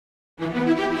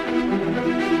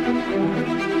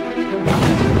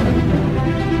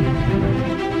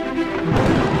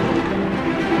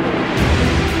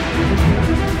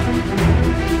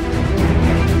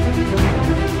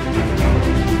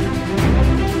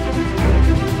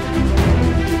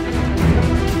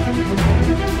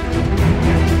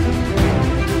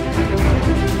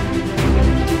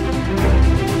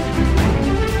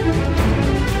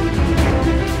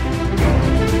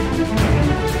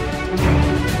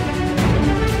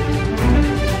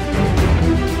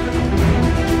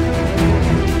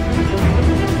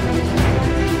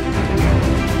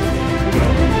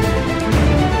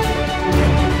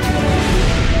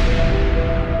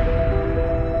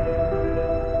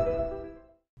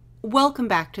Welcome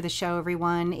back to the show,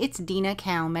 everyone. It's Dina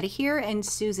Calmetta here and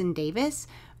Susan Davis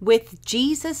with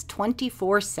Jesus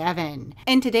 24/7.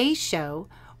 In today's show,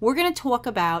 we're going to talk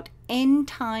about End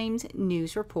Times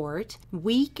News Report,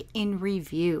 Week in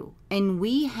Review. And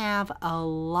we have a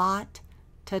lot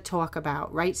to talk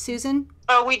about, right, Susan?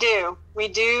 Oh, we do. We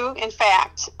do, in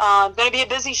fact. Going to be a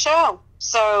busy show.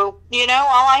 So,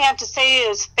 all I have to say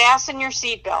is fasten your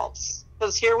seatbelts,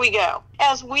 because here we go.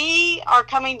 As we are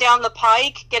coming down the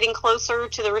pike, getting closer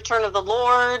to the return of the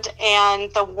Lord,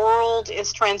 and the world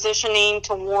is transitioning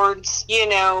towards,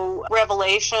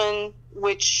 Revelation,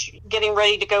 which getting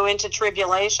ready to go into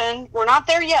tribulation. We're not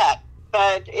there yet,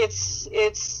 but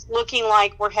it's looking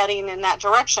like we're heading in that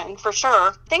direction for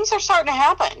sure. Things are starting to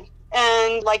happen,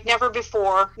 and like never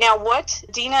before. Now, what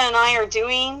Dina and I are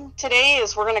doing today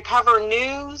is we're going to cover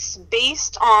news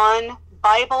based on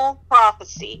Bible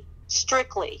prophecy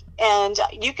strictly, and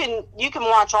you can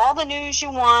watch all the news you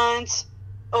want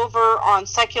over on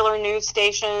secular news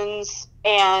stations,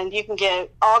 and you can get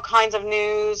all kinds of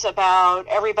news about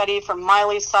everybody from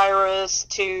Miley Cyrus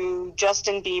to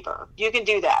Justin Bieber. You can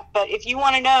do that. But if you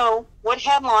want to know what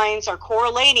headlines are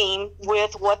correlating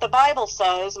with what the Bible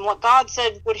says and what God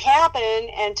said would happen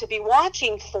and to be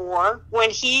watching for when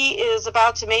he is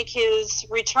about to make his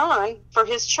return for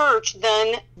his church,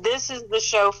 then this is the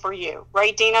show for you.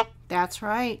 Right, Dina? That's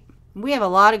right. We have a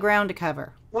lot of ground to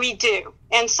cover. We do.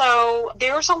 And so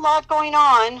there's a lot going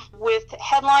on with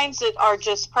headlines that are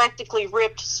just practically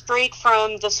ripped straight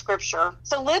from the scripture.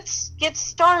 So let's get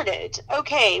started.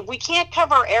 Okay, we can't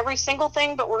cover every single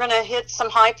thing, but we're going to hit some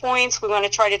high points. We want to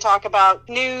try to talk about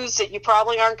news that you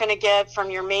probably aren't going to get from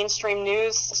your mainstream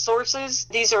news sources.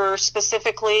 These are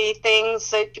specifically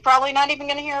things that you're probably not even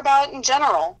going to hear about in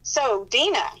general. So,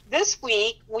 Dina, this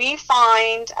week we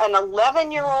find an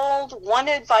 11-year-old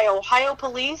wanted by Ohio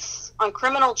police on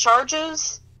criminal charges.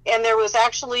 And there was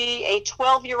actually a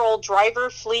 12-year-old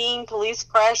driver fleeing police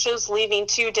crashes, leaving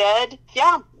 2 dead.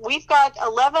 Yeah, we've got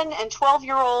 11 and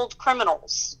 12-year-old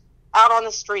criminals out on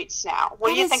the streets now. What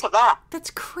do you think of that? That's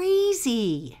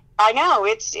crazy. I know,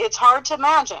 it's hard to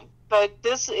imagine, but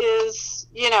this is,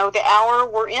 the hour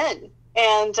we're in.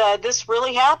 And this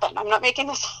really happened. I'm not making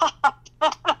this up.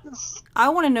 I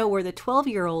want to know where the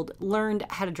 12-year-old learned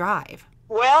how to drive.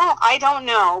 Well, I don't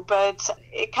know, but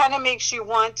it kind of makes you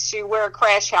want to wear a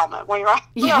crash helmet when you're on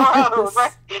the road,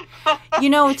 right?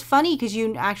 It's funny because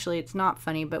it's not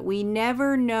funny, but we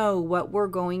never know what we're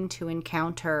going to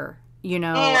encounter,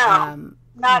 No,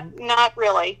 not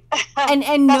really.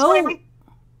 And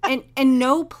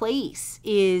no place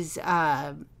is,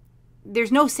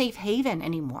 there's no safe haven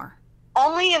anymore.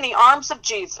 Only in the arms of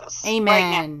Jesus.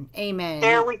 Amen. Right, amen.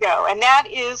 There we go. And that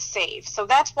is safe. So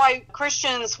that's why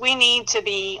Christians, we need to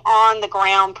be on the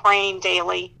ground praying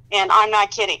daily. And I'm not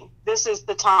kidding. This is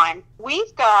the time.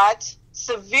 We've got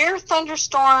severe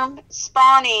thunderstorm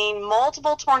spawning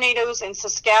multiple tornadoes in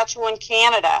Saskatchewan,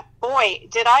 Canada. Boy,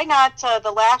 did I not,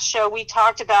 the last show we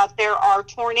talked about there are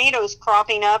tornadoes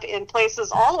cropping up in places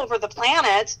all over the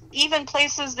planet, even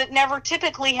places that never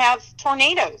typically have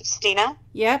tornadoes, Dina.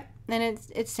 Yep. And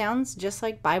it sounds just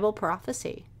like Bible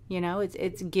prophecy.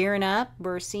 It's gearing up.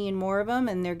 We're seeing more of them,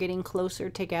 and they're getting closer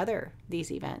together, these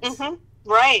events. Mm-hmm.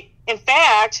 Right. In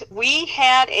fact, we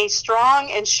had a strong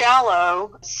and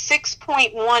shallow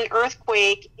 6.1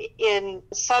 earthquake in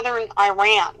southern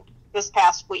Iran this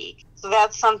past week. So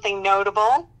that's something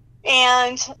notable.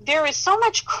 And there is so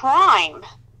much crime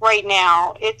right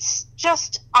now. It's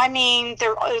just,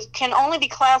 there can only be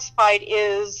classified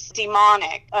as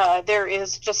demonic. There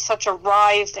is just such a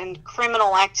rise in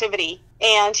criminal activity.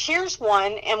 And here's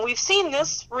one, and we've seen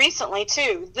this recently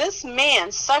too. This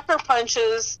man sucker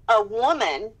punches a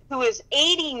woman who is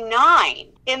 89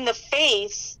 in the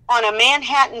face on a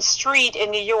Manhattan street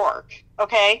in New York.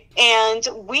 Okay? And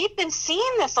we've been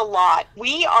seeing this a lot.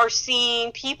 We are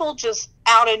seeing people just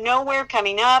out of nowhere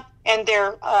coming up, and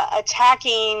they're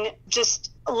attacking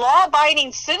just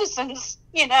law-abiding citizens,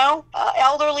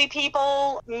 elderly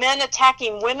people, men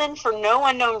attacking women for no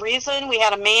unknown reason. We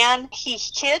had a man, he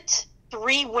hit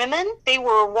 3 women. They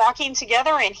were walking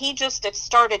together, and he just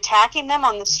started attacking them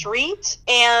on the street.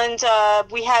 And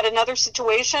we had another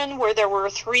situation where there were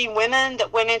 3 women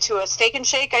that went into a Steak and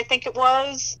Shake, I think it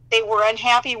was. They were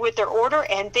unhappy with their order,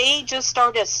 and they just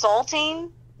started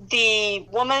assaulting the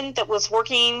woman that was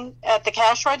working at the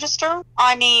cash register.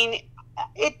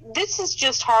 This is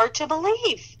just hard to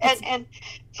believe. And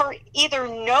for either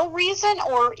no reason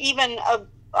or even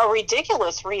a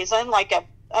ridiculous reason, like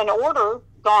an order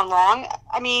gone wrong.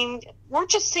 We're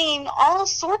just seeing all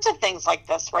sorts of things like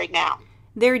this right now.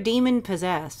 They're demon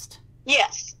possessed.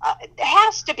 Yes, it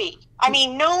has to be. I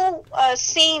mean, no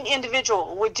sane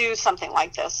individual would do something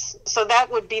like this. So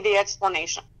that would be the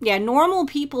explanation. Yeah, normal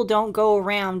people don't go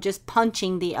around just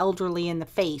punching the elderly in the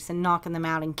face and knocking them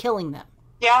out and killing them.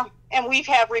 Yeah, and we've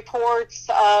had reports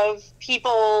of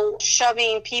people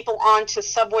shoving people onto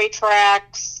subway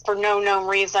tracks for no known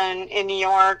reason in New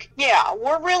York. Yeah,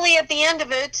 we're really at the end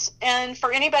of it. And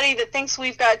for anybody that thinks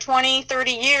we've got 20,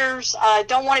 30 years,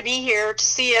 don't want to be here to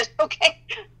see it. Okay,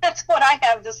 that's what I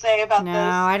have to say about this. No,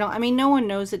 I don't. I mean, no one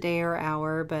knows a day or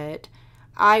hour, but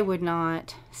I would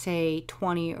not say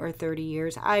 20 or 30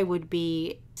 years. I would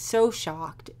be so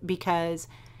shocked because,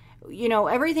 you know,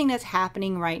 everything that's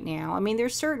happening right now. I mean,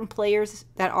 there's certain players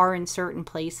that are in certain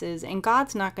places, and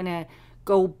God's not going to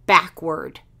go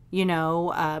backward. You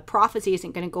know, prophecy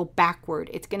isn't going to go backward.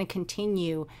 It's going to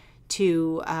continue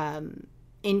to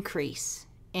increase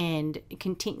and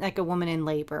continue, like a woman in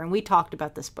labor. And we talked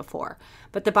about this before.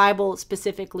 But the Bible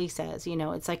specifically says, you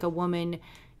know, it's like a woman,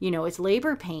 you know, it's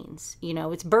labor pains, you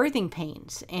know, it's birthing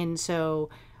pains. And so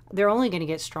they're only going to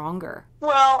get stronger.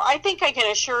 Well, I think I can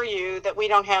assure you that we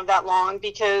don't have that long,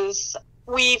 because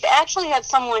we've actually had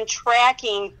someone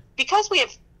tracking, because we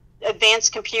have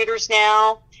advanced computers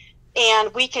now,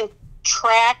 and we can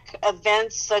track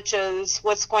events such as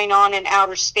what's going on in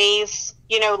outer space,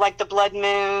 you know, like the blood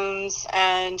moons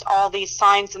and all these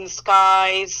signs in the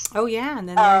skies. Oh, yeah, and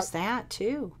then there's that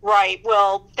too. Right.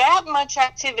 Well, that much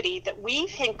activity that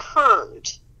we've incurred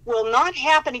will not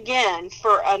happen again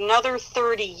for another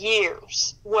 30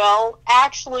 years. Well,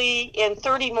 actually, in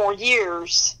 30 more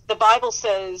years, the Bible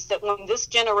says that when this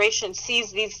generation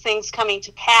sees these things coming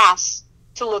to pass,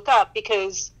 to look up,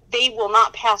 because they will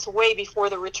not pass away before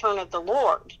the return of the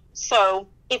Lord. So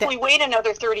if we wait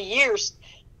another 30 years,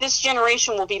 this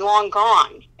generation will be long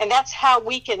gone. And that's how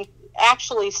we can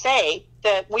actually say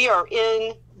that we are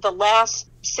in the last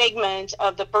segment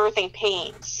of the birthing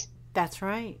pains. That's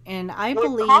right. And I With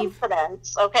believe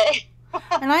confidence, okay?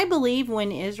 and I believe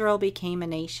when Israel became a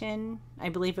nation, I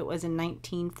believe it was in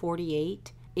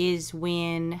 1948, is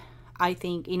when I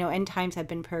think, you know, end times have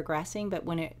been progressing, but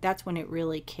that's when it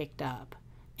really kicked up.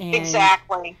 And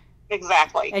Exactly.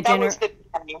 That was the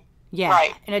beginning. yeah.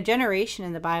 Right. And a generation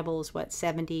in the Bible is what,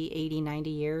 70, 80, 90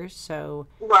 years? So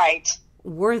Right.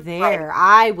 we're there,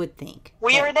 I would think.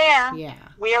 We are there. Yeah.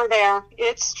 We are there.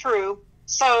 It's true.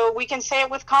 So we can say it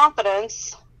with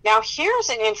confidence. Now, here's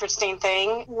an interesting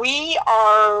thing. We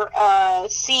are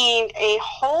seeing a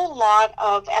whole lot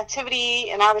of activity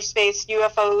in outer space,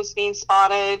 UFOs being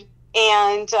spotted,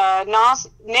 and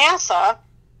NASA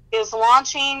is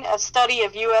launching a study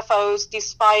of UFOs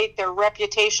despite their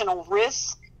reputational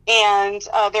risk, and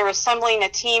they're assembling a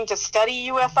team to study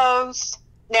UFOs.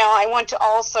 Now, I want to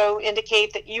also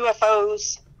indicate that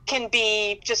UFOs can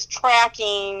be just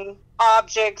tracking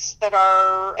objects that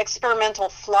are experimental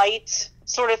flight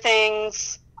sort of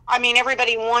things. I mean,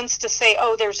 everybody wants to say,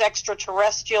 oh, there's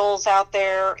extraterrestrials out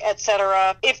there,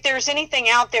 etc. If there's anything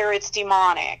out there, it's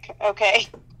demonic, okay?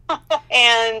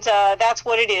 And that's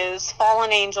what it is,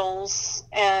 fallen angels.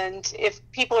 And if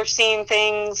people are seeing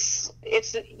things,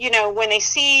 it's, you know, when they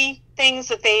see things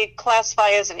that they classify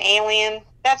as an alien,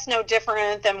 that's no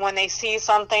different than when they see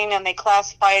something and they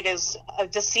classify it as a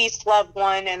deceased loved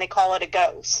one and they call it a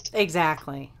ghost.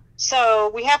 Exactly.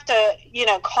 So we have to, you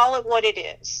know, call it what it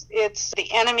is. It's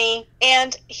the enemy.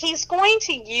 And he's going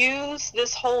to use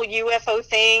this whole UFO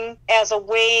thing as a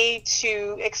way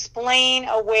to explain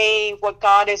away what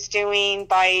God is doing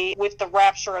with the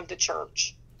rapture of the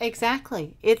church.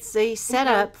 Exactly. It's a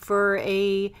setup for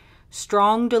a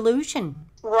strong delusion.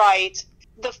 Right.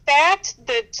 The fact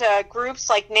that groups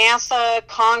like NASA,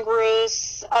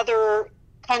 Congress, other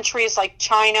countries like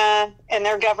China and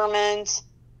their government,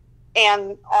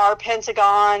 and our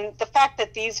Pentagon, the fact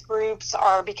that these groups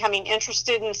are becoming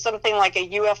interested in something like a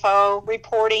UFO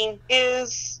reporting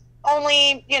is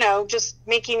only, you know, just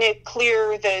making it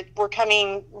clear that we're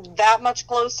coming that much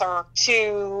closer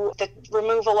to the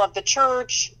removal of the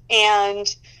church,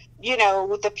 and, you know,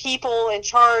 with the people in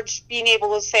charge being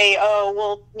able to say, oh,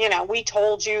 well, you know, we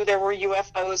told you there were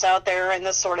UFOs out there and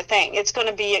this sort of thing. It's going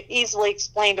to be easily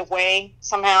explained away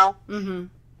somehow. Mm-hmm.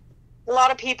 A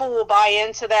lot of people will buy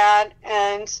into that,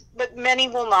 but many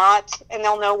will not, and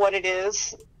they'll know what it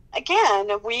is.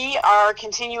 Again, we are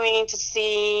continuing to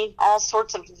see all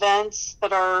sorts of events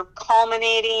that are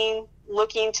culminating,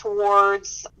 looking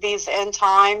towards these end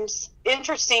times.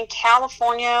 Interesting,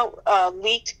 California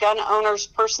leaked gun owners'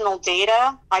 personal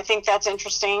data. I think that's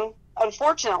interesting.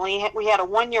 Unfortunately, we had a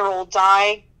 1-year-old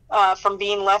die from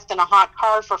being left in a hot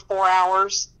car for 4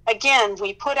 hours. Again,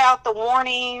 we put out the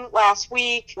warning last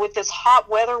week with this hot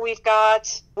weather we've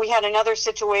got. We had another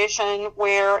situation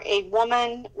where a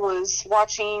woman was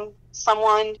watching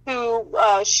someone who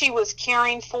she was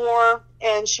caring for,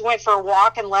 and she went for a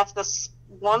walk and left this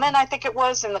woman, I think it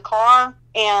was, in the car.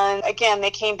 And again, they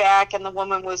came back and the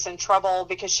woman was in trouble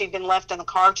because she'd been left in the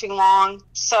car too long.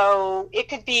 So it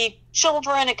could be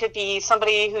children, it could be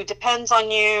somebody who depends on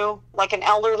you, like an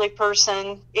elderly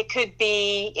person. It could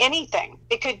be anything.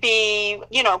 It could be,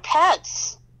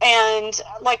 pets. And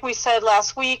like we said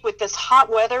last week, with this hot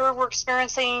weather we're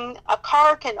experiencing, a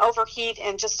car can overheat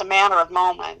in just a matter of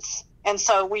moments. And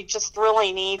so we just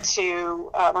really need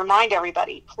to remind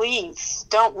everybody, please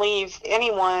don't leave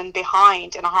anyone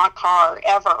behind in a hot car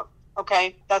ever.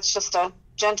 Okay, that's just a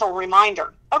gentle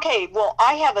reminder. Okay, well,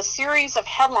 I have a series of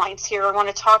headlines here I want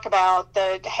to talk about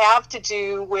that have to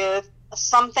do with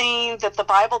something that the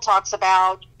Bible talks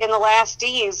about in the last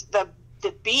days. The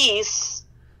beasts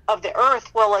of the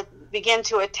earth will begin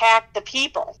to attack the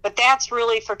people. But that's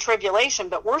really for tribulation,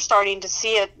 but we're starting to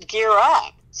see it gear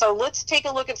up. So let's take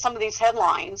a look at some of these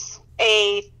headlines.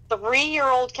 A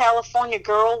 3-year-old California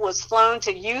girl was flown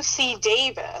to UC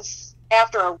Davis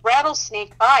after a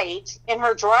rattlesnake bite in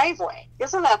her driveway.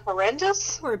 Isn't that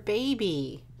horrendous? Poor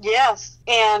baby. Yes.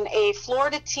 And a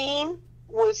Florida teen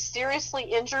was seriously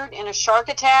injured in a shark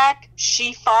attack.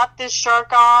 She fought this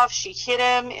shark off. She hit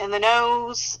him in the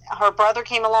nose. Her brother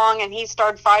came along and he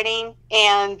started fighting,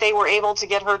 and they were able to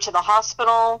get her to the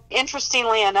hospital.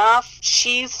 Interestingly enough,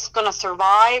 she's going to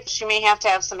survive. She may have to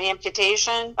have some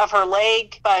amputation of her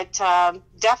leg, but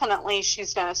definitely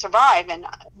she's going to survive. And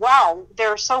wow,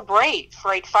 they're so brave,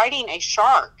 right? Fighting a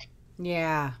shark.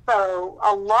 Yeah. So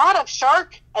a lot of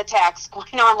shark attacks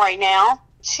going on right now.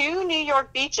 2 New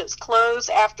York beaches close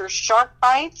after shark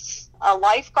bites a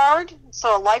lifeguard.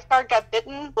 So a lifeguard got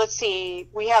bitten. Let's see.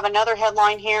 We have another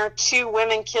headline here. 2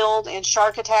 women killed in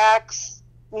shark attacks.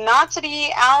 Not to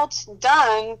be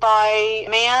outdone by a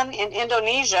man in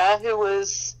Indonesia who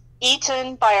was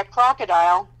eaten by a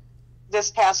crocodile this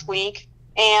past week.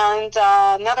 And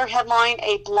another headline,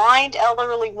 a blind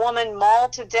elderly woman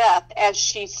mauled to death as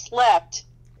she slept.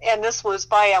 And this was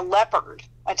by a leopard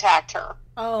attacked her.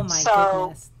 Oh my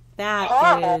goodness.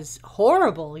 That is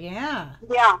horrible, yeah.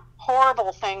 Yeah,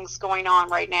 horrible things going on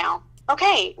right now.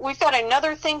 Okay, we've got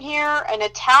another thing here. An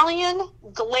Italian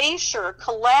glacier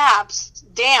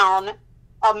collapsed down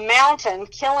a mountain,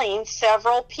 killing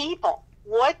several people.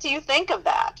 What do you think of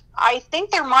that? I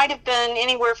think there might have been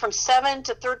anywhere from 7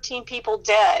 to 13 people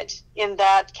dead in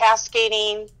that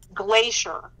cascading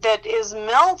glacier that is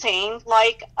melting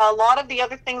like a lot of the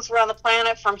other things around the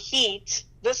planet from heat.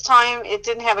 This time it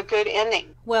didn't have a good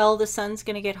ending. Well, the sun's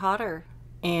going to get hotter,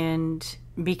 and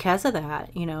because of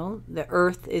that, the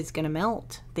earth is going to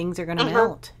melt. Things are going to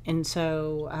melt. And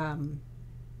so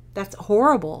that's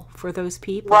horrible for those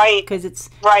people. Right. Because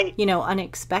it's,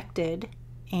 unexpected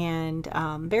and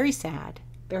very sad.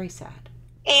 Very sad.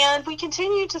 And we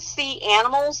continue to see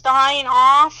animals dying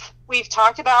off. We've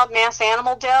talked about mass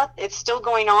animal death. It's still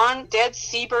going on. Dead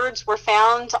seabirds were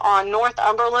found on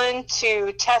Northumberland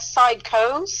to Testside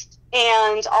Coast.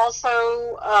 And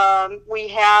also we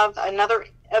have another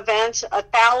event,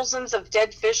 thousands of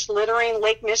dead fish littering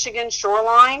Lake Michigan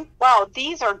shoreline. Wow,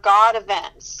 these are God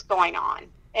events going on.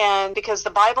 And because the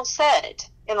Bible said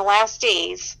in the last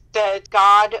days that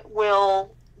God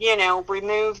will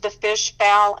remove the fish,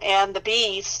 fowl, and the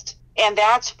beast. And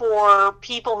that's for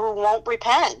people who won't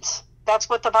repent. That's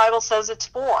what the Bible says it's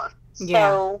for.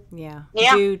 Yeah.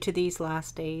 Due to these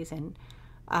last days. And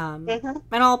and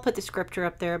I'll put the scripture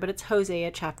up there, but it's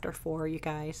Hosea chapter 4, you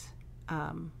guys.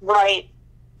 Right.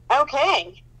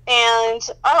 Okay. And,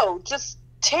 just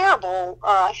terrible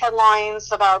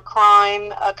headlines about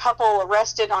crime. A couple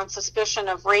arrested on suspicion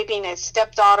of raping a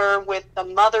stepdaughter with the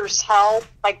mother's help.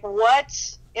 Like,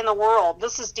 what in the world?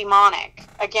 This is demonic.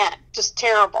 Again, just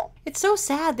terrible. It's so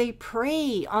sad. They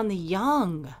prey on the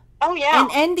young. Oh, yeah.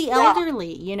 And the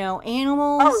elderly,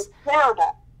 animals. Oh,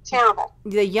 terrible. Terrible.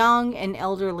 The young and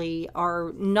elderly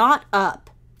are not up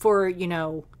for,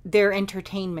 their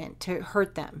entertainment to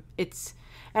hurt them.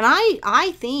 And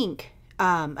I think,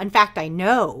 in fact, I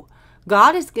know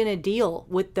God is going to deal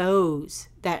with those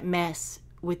that mess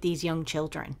with these young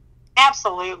children.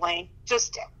 Absolutely.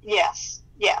 Just, yes.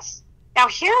 Now,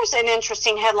 here's an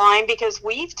interesting headline because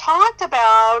we've talked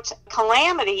about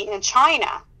calamity in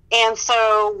China. And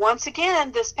so, once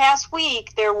again, this past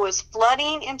week, there was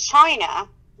flooding in China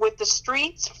with the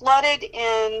streets flooded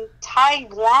in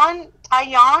Taiwan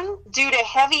due to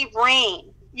heavy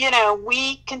rain.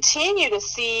 we continue to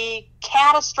see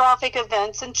catastrophic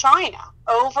events in China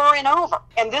over and over.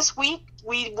 And this week,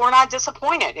 we were not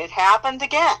disappointed. It happened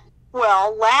again.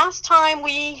 Well, last time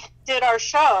we did our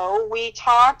show, we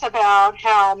talked about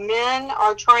how men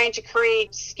are trying to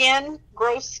create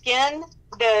gross skin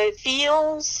that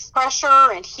feels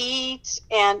pressure and heat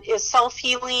and is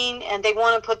self-healing, and they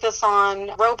want to put this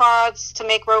on robots to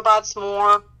make robots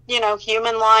more,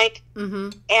 human-like. Mm-hmm.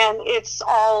 And it's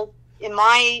all, in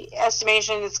my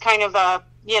estimation, it's kind of a,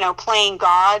 playing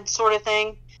God sort of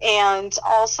thing. And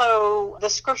also the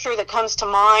scripture that comes to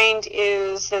mind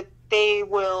is that they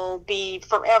will be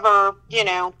forever,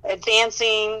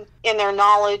 advancing in their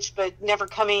knowledge, but never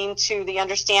coming to the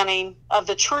understanding of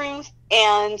the truth.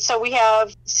 And so we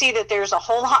see that there's a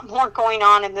whole lot more going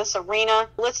on in this arena.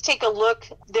 Let's take a look.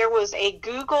 There was a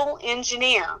Google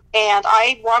engineer, and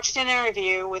I watched an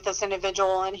interview with this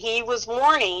individual, and he was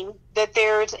warning that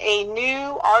there's a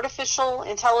new artificial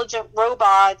intelligent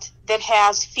robot that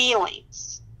has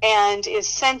feelings and is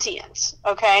sentient,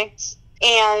 okay?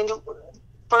 And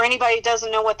for anybody who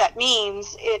doesn't know what that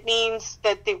means, it means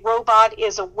that the robot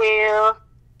is aware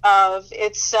of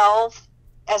itself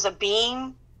as a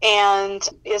being and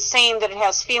is saying that it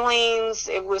has feelings.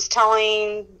 It was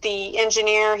telling the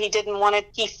engineer he didn't want it.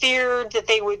 He feared that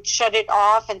they would shut it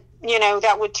off and,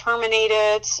 that would terminate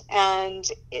it. And,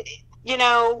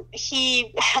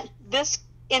 this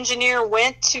engineer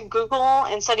went to Google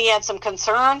and said he had some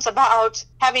concerns about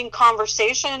having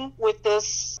conversation with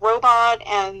this robot,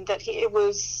 and that it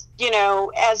was,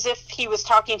 as if he was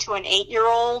talking to an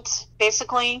 8-year-old,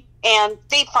 basically. And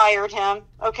they fired him.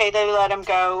 Okay, they let him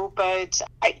go. But,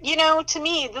 to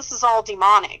me, this is all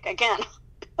demonic. Again,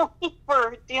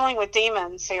 we're dealing with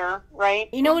demons here, right?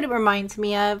 You know what it reminds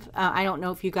me of? I don't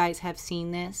know if you guys have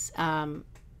seen this. And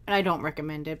I don't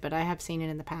recommend it, but I have seen it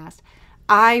in the past.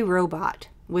 I, Robot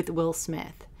with Will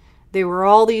Smith. There were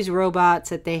all these robots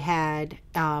that they had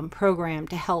programmed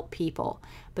to help people.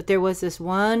 But there was this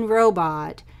one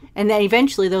robot, and then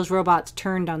eventually those robots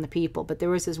turned on the people. But there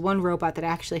was this one robot that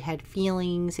actually had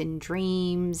feelings and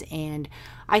dreams, and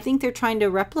I think they're trying to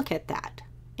replicate that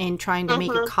and trying to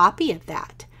make a copy of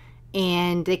that.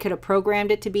 And they could have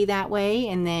programmed it to be that way,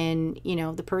 and then,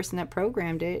 the person that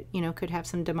programmed it, could have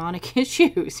some demonic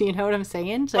issues. You know what I'm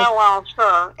saying? So, oh, well,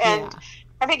 sure. And yeah.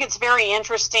 I think it's very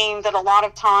interesting that a lot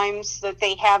of times that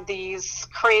they have these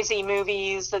crazy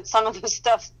movies that some of this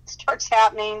stuff starts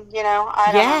happening,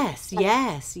 I don't know.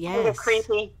 Yes. Kind of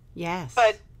creepy. Yes.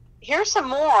 But here's some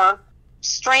more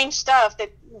strange stuff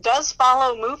that does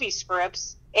follow movie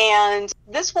scripts. And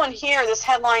this one here, this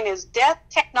headline is, Death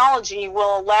Technology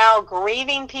Will Allow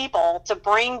Grieving People to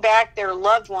Bring Back Their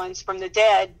Loved Ones from the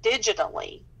Dead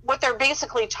Digitally. What they're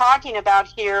basically talking about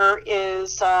here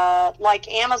is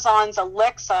like Amazon's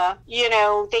Alexa.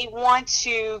 They want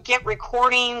to get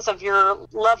recordings of your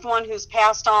loved one who's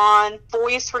passed on,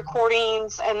 voice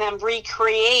recordings, and then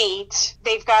recreate.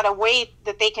 They've got a way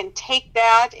that they can take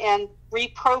that and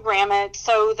reprogram it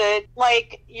so that,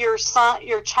 like, your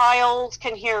child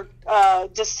can hear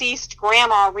deceased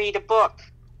grandma read a book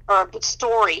or a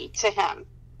story to him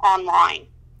online.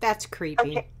 That's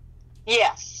creepy. Okay.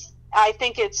 Yes. I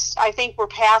think we're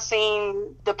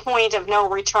passing the point of no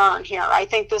return here. I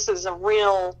think this is a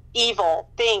real evil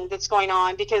thing that's going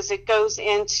on, because it goes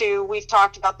into, we've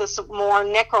talked about this more,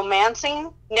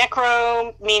 necromancing.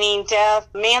 Necro meaning death.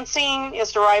 Mancing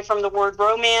is derived from the word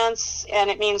romance, and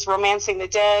it means romancing the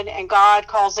dead, and God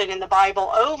calls it in the Bible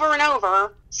over and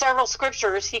over. Several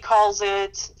scriptures, he calls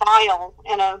it vile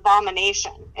and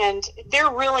abomination. And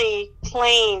they're really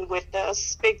playing with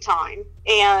this big time.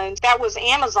 And that was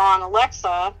Amazon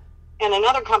Alexa and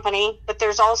another company, but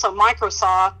there's also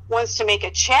Microsoft wants to make a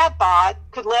chat bot,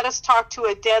 could let us talk to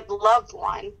a dead loved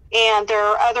one. And there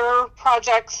are other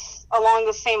projects along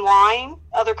the same line,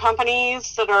 other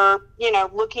companies that are,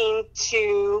 looking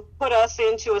to put us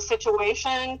into a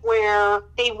situation where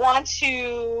they want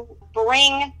to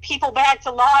bring people back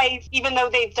to life, even though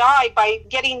they've died, by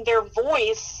getting their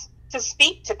voice to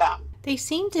speak to them. They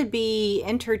seem to be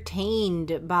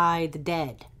entertained by the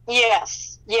dead.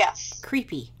 Yes.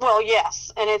 Creepy. Well,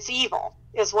 yes, and it's evil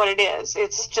is what it is.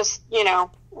 It's just,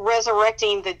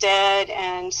 resurrecting the dead,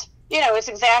 and, it's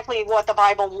exactly what the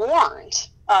Bible warned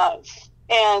of.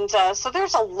 And so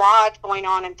there's a lot going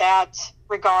on in that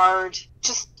regard,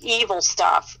 just evil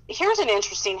stuff. Here's an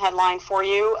interesting headline for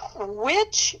you.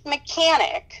 Which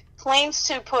mechanic claims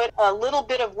to put a little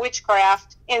bit of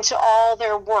witchcraft into all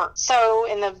their work. So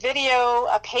in the video,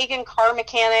 a pagan car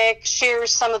mechanic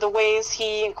shares some of the ways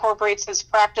he incorporates his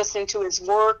practice into his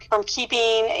work, from keeping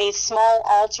a small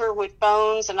altar with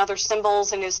bones and other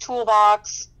symbols in his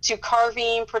toolbox to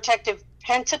carving protective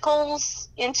pentacles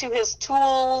into his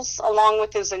tools along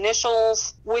with his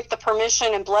initials with the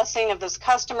permission and blessing of his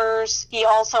customers. He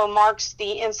also marks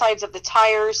the insides of the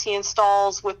tires he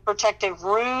installs with protective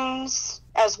runes,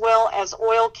 as well as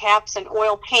oil caps and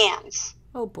oil pans.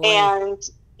 Oh boy. And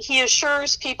he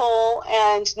assures people,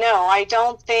 and no, I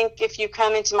don't think if you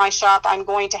come into my shop, I'm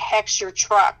going to hex your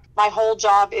truck. My whole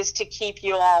job is to keep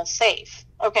you all safe.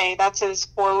 Okay, that's his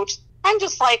quote. I'm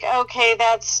just like, okay,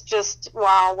 that's just,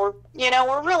 wow,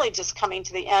 we're really just coming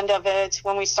to the end of it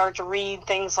when we start to read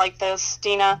things like this,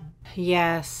 Dina.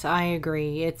 Yes, I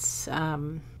agree. It's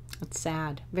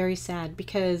sad, very sad,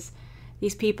 because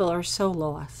these people are so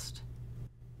lost.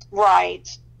 Right.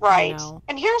 You know.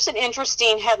 And here's an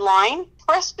interesting headline.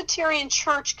 Presbyterian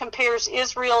Church compares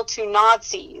Israel to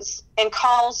Nazis and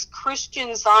calls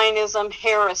Christian Zionism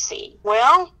heresy.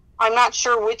 Well, I'm not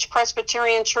sure which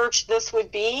Presbyterian church this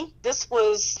would be. This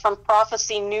was from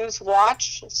Prophecy News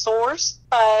Watch source,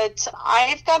 but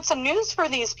I've got some news for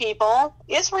these people.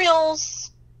 Israel's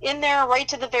in there right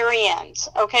to the very end,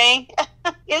 okay?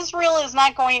 Israel is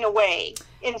not going away.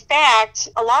 In fact,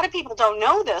 a lot of people don't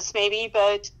know this maybe,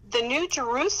 but the New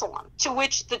Jerusalem, to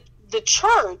which the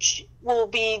church will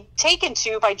be taken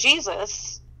to by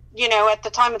Jesus, at the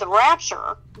time of the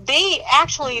rapture,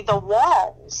 the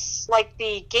walls, like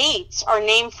the gates, are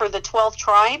named for the 12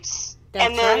 tribes. That's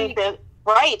and then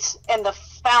right. And the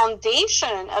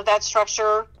foundation of that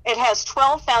structure, it has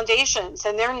 12 foundations,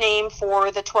 and they're named for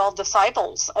the 12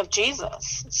 disciples of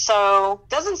Jesus. So,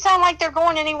 doesn't sound like they're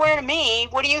going anywhere to me.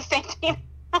 What do you think?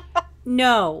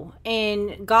 No,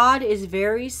 and God is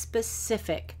very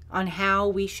specific on how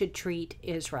we should treat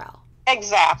Israel.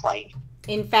 Exactly.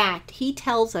 In fact, he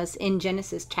tells us in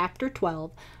Genesis chapter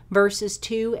 12, verses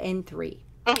 2 and 3,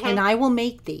 and I will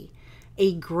make thee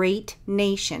a great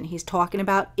nation. He's talking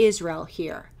about Israel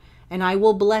here. And I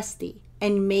will bless thee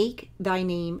and make thy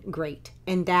name great,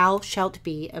 and thou shalt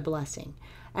be a blessing.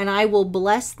 And I will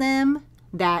bless them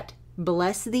that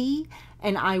bless thee,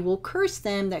 and I will curse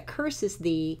them that curses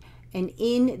thee, and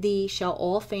in thee shall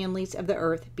all families of the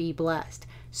earth be blessed.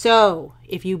 So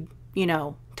if you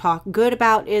talk good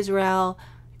about Israel,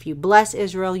 if you bless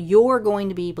Israel, you're going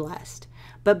to be blessed.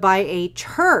 But by a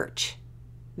church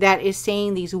that is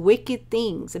saying these wicked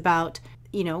things about,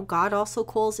 God also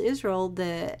calls Israel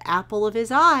the apple of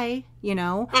his eye,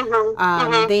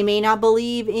 They may not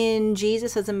believe in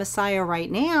Jesus as a Messiah right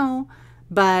now,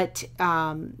 but,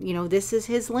 this is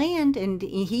his land. And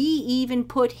he even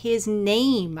put his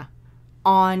name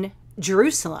on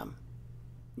Jerusalem.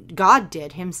 God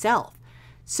did himself.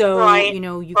 So,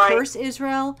 you curse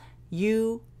Israel,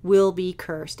 you will be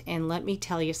cursed. And let me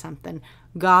tell you something.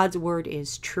 God's word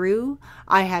is true.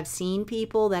 I have seen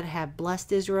people that have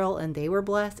blessed Israel and they were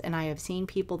blessed. And I have seen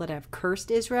people that have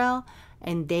cursed Israel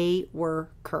and they were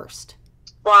cursed.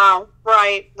 Wow.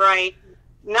 Right.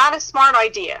 Not a smart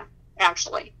idea,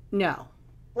 actually. No.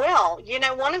 Well,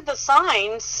 one of the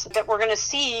signs that we're going to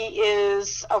see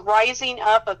is a rising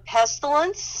up of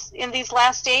pestilence in these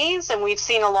last days, and we've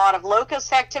seen a lot of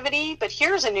locust activity, but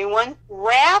here's a new one.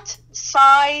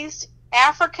 Rat-sized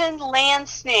African land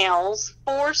snails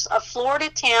force a Florida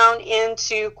town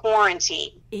into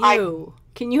quarantine. Ew.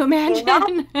 Can you imagine?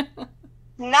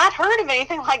 Not heard of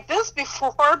anything like this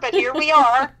before, but here we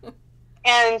are.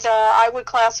 And I would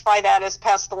classify that as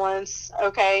pestilence.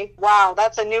 Okay. Wow,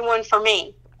 that's a new one for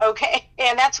me. Okay.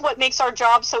 And that's what makes our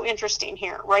job so interesting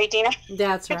here, right, Dina?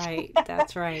 That's right.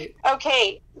 That's right.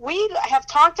 Okay. We have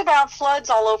talked about floods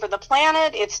all over the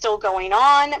planet. It's still going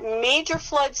on. Major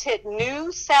floods hit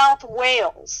New South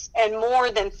Wales and more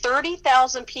than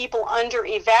 30,000 people under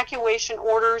evacuation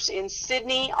orders in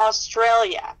Sydney,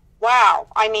 Australia. Wow.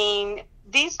 I mean,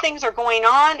 these things are going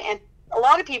on and a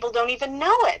lot of people don't even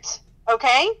know it.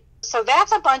 Okay? So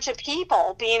that's a bunch of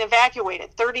people being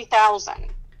evacuated,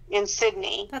 30,000 in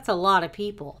Sydney. That's a lot of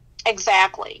people.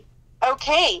 Exactly.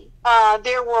 Okay.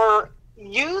 There were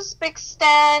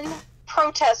Uzbekistan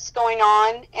protests going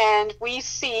on, and we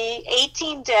see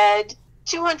 18 dead,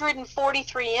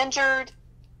 243 injured,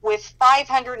 with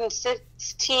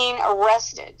 516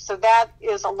 arrested. So that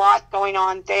is a lot going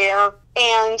on there.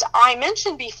 And I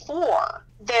mentioned before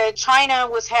that China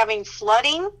was having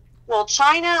flooding. Well,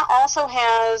 China also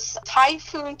has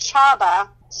Typhoon Chaba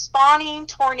spawning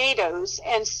tornadoes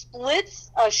and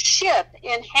splits a ship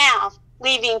in half,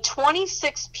 leaving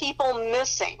 26 people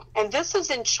missing. And this is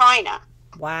in China.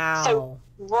 Wow. So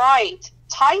Right.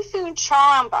 Typhoon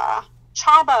Chaba,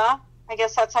 I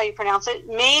guess that's how you pronounce it,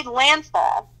 made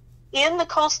landfall in the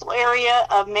coastal area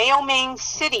of Maoming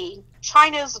City,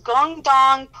 China's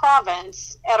Guangdong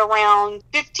province, at around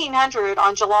 1500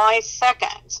 on July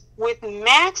 2nd, with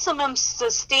maximum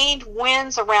sustained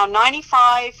winds around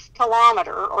 95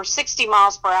 kilometer or 60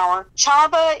 miles per hour.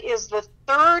 Chaba is the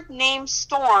third named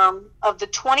storm of the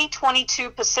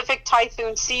 2022 Pacific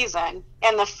typhoon season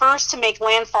and the first to make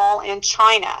landfall in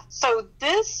China. So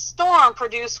this storm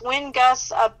produced wind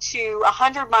gusts up to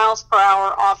 100 miles per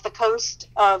hour off the coast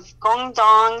of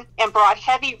Guangdong and brought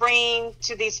heavy rain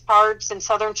to these parts in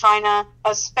southern China,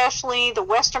 especially the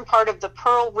western part of the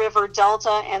Pearl River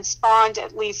Delta, and spawned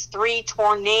at least 3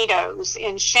 tornadoes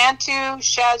in Shantou,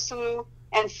 Shazhou,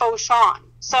 and Foshan.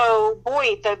 So,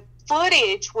 boy, the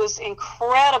footage was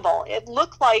incredible. It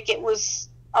looked like it was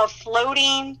a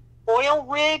floating oil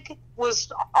rig,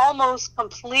 was almost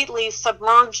completely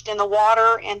submerged in the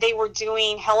water, and they were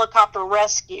doing helicopter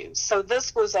rescues. So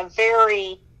this was a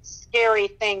very scary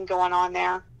thing going on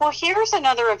there. Well, here's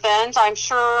another event I'm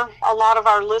sure a lot of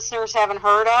our listeners haven't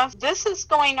heard of. This is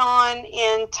going on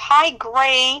in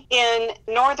Tigray in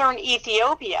northern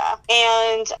Ethiopia,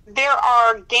 and there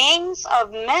are gangs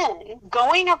of men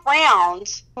going around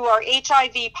who are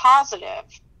HIV positive,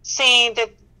 saying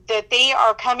that they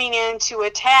are coming in to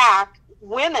attack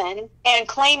women and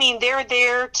claiming they're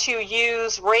there to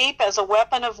use rape as a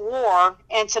weapon of war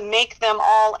and to make them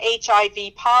all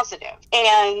HIV positive.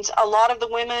 And a lot of the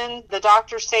women, the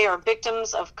doctors say, are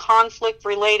victims of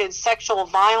conflict-related sexual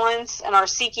violence and are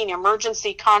seeking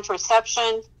emergency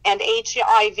contraception and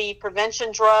HIV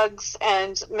prevention drugs,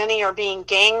 and many are being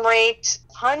gang raped.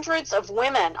 Hundreds of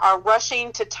women are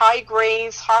rushing to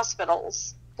Tigray's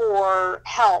hospitals for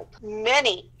help.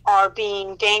 Many are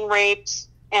being gang raped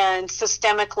and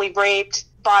systemically raped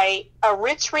by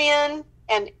Eritrean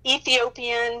and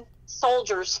Ethiopian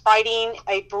soldiers fighting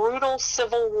a brutal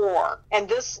civil war. And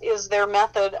this is their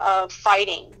method of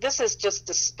fighting. This is just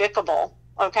despicable,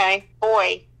 okay?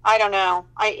 Boy, I don't know.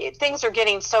 Things are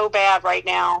getting so bad right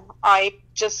now. I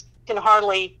just can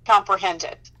hardly comprehend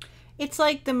it. It's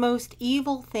like the most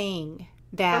evil thing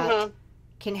that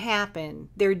can happen,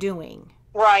 they're doing.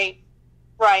 Right.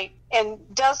 And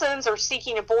dozens are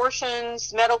seeking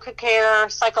abortions, medical care,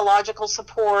 psychological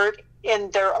support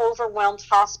in their overwhelmed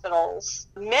hospitals,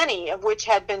 many of which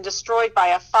had been destroyed by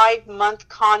a 5-month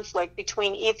conflict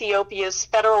between Ethiopia's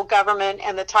federal government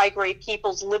and the Tigray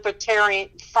People's Libertarian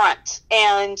Front.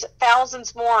 And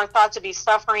thousands more are thought to be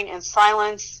suffering in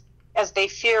silence as they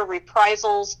fear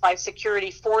reprisals by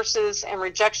security forces and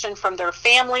rejection from their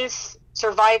families.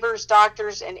 Survivors,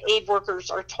 doctors, and aid workers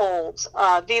are told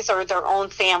these are their own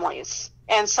families,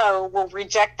 and so will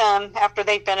reject them after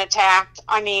they've been attacked.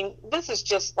 I mean, this is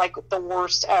just like the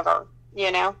worst ever,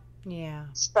 you know? Yeah.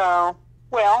 So,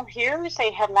 well, here's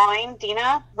a headline,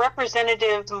 Dina.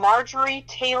 Representative Marjorie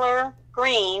Taylor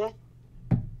Greene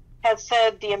has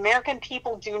said the American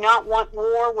people do not want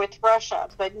war with Russia,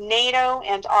 but NATO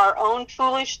and our own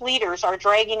foolish leaders are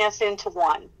dragging us into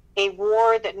one, a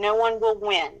war that no one will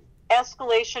win.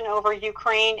 Escalation over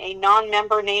Ukraine, a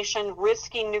non-member nation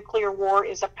risking nuclear war,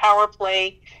 is a power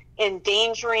play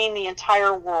endangering the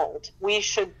entire world. We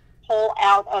should pull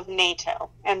out of NATO.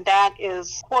 And that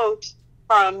is a quote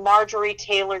from Marjorie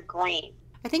Taylor Greene.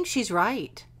 I think she's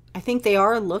right. I think they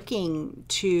are looking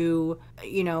to,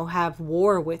 have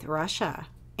war with Russia.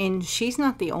 And she's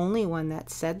not the only one that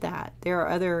said that. There are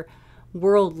other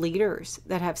world leaders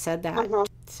that have said that.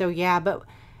 So, yeah, but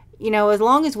as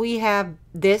long as we have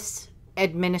this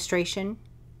administration,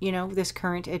 this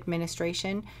current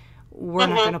administration, we're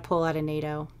not going to pull out of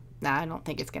NATO. No, I don't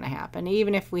think it's going to happen.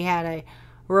 Even if we had a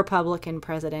Republican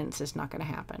president, it's just not going to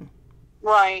happen.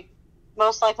 Right.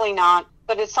 Most likely not.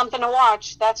 But it's something to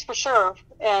watch, that's for sure.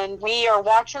 And we are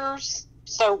watchers,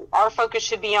 so our focus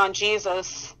should be on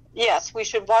Jesus. Yes, we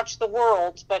should watch the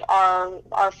world, but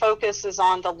our focus is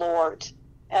on the Lord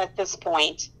at this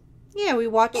point. Yeah, we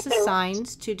watch the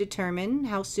signs to determine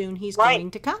how soon he's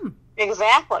going to come.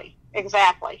 Exactly.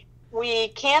 We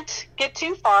can't get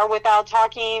too far without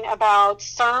talking about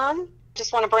CERN.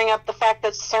 Just want to bring up the fact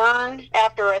that CERN,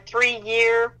 after a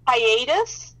 3-year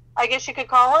hiatus, I guess you could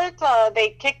call it, they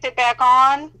kicked it back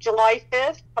on July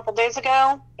 5th, a couple days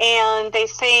ago, and they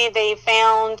say they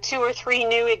found 2 or 3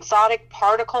 new exotic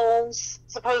particles.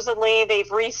 Supposedly, they've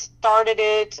restarted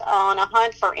it on a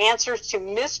hunt for answers to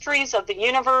mysteries of the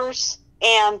universe,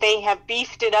 and they have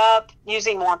beefed it up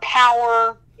using more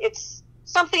power. It's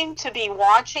something to be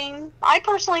watching. I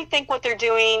personally think what they're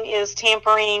doing is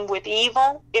tampering with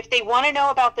evil. If they want to know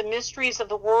about the mysteries of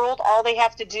the world, all they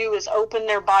have to do is open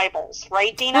their Bibles.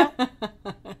 Right, Dina?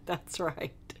 That's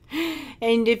right.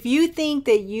 And if you think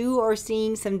that you are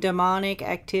seeing some demonic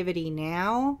activity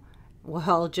now,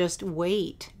 well, just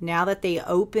wait. Now that they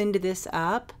opened this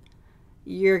up,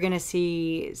 you're going to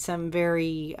see some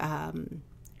very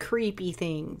creepy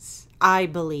things, I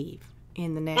believe,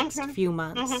 in the next few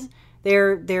months.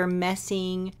 They're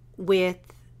messing with,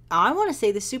 I want to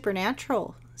say, the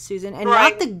supernatural, Susan, and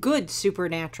not the good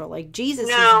supernatural. Like Jesus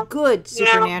is good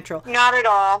supernatural. No, not at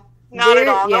all. Not at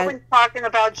all. Nobody's talking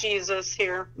about Jesus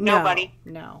here. Nobody.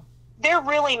 No. They're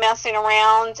really messing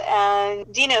around,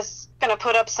 and Dina's going to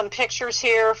put up some pictures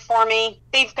here for me.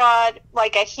 They've got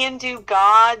like a Hindu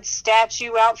god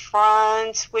statue out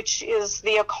front, which is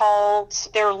the occult.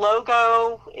 Their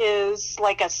logo is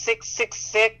like a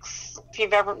 666. If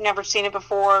you've never seen it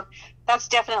before, that's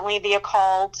definitely the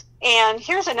occult. And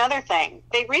here's another thing.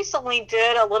 They recently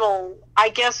did a little, I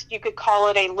guess you could call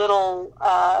it a little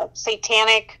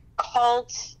satanic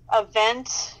cult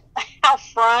event out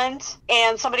front,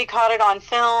 and somebody caught it on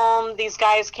film. These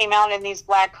guys came out in these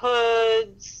black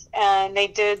hoods, and they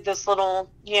did this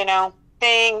little, thing.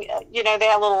 They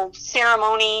had a little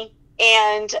ceremony,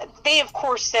 and they, of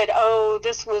course, said, oh,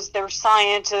 this was their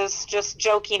scientists just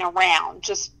joking around,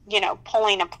 just,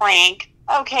 pulling a prank.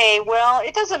 Okay, well,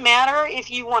 it doesn't matter if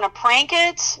you want to prank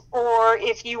it or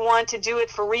if you want to do it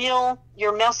for real.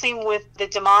 You're messing with the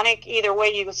demonic either way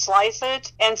you slice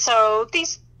it. And so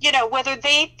these, whether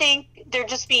they think they're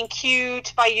just being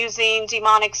cute by using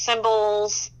demonic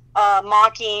symbols,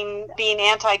 mocking, being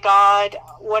anti-God,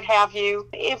 what have you,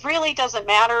 it really doesn't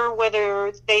matter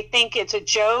whether they think it's a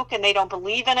joke and they don't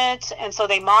believe in it, and so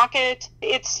they mock it.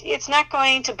 It's not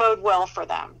going to bode well for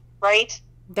them, right?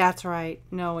 That's right.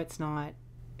 No, it's not.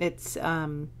 It's,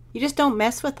 you just don't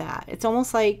mess with that. It's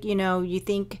almost like, you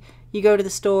think you go to the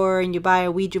store and you buy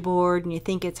a Ouija board and you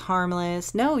think it's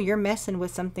harmless. No, you're messing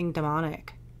with something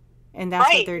demonic. And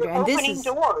that's what they're doing. And opening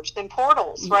doors and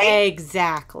portals, right?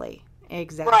 Exactly.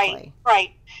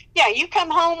 Right. Yeah, you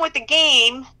come home with a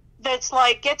game that's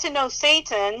like get to know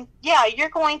Satan. Yeah, you're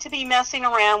going to be messing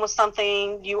around with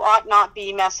something you ought not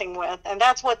be messing with. And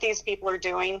that's what these people are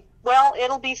doing. Well,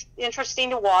 it'll be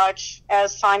interesting to watch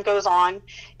as time goes on.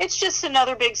 It's just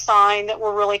another big sign that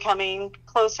we're really coming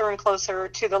closer and closer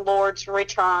to the Lord's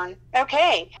return.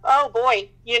 Okay. Oh, boy.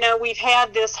 We've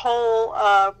had this whole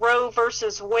Roe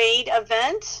versus Wade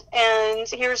event, and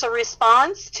here's a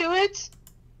response to it.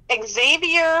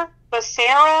 Xavier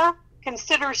Becerra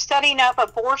considers setting up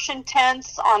abortion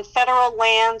tents on federal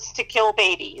lands to kill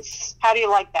babies. How do you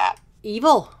like that?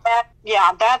 Evil.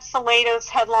 That's the latest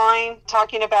headline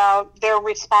talking about their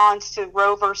response to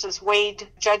Roe versus Wade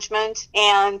judgment,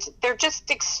 and they're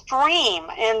just extreme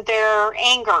in their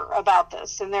anger about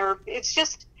this, and it's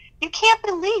just, you can't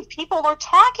believe people are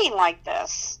talking like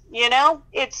this.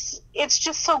 It's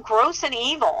just so gross and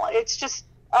evil. It's just,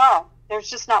 there's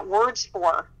just not words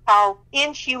for how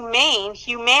inhumane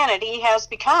humanity has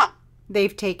become.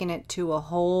 They've taken it to a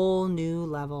whole new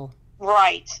level.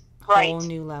 Right. Whole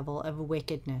new level of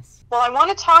wickedness. Well, I want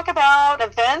to talk about an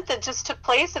event that just took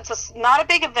place. It's not a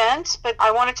big event, but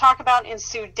I want to talk about in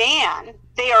Sudan.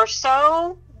 They are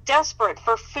so desperate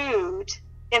for food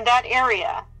in that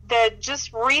area that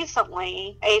just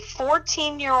recently a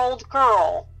 14-year-old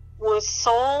girl was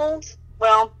sold,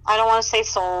 well, I don't want to say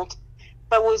sold,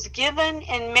 but was given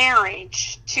in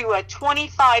marriage to a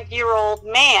 25-year-old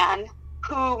man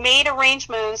who made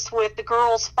arrangements with the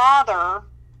girl's father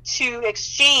to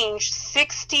exchange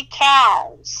 60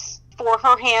 cows for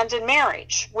her hand in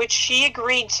marriage, which she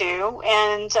agreed to,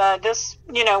 and this,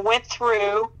 went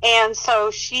through, and so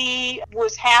she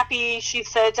was happy, she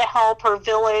said, to help her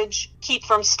village keep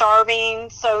from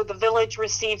starving, so the village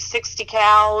received 60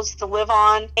 cows to live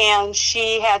on, and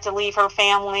she had to leave her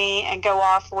family and go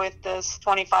off with this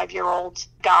 25-year-old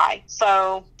guy.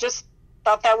 So just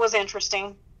thought that was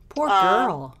interesting. Poor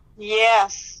girl.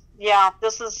 Yes. Yeah,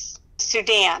 this is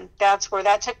Sudan. That's where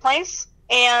that took place.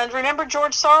 And remember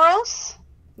George Soros?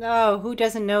 No, who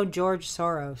doesn't know George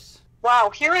Soros? Wow,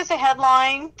 here is a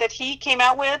headline that he came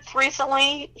out with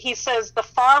recently. He says the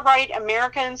far-right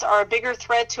Americans are a bigger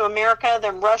threat to America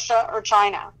than Russia or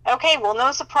China. Okay, well,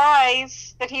 no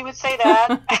surprise that he would say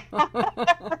that.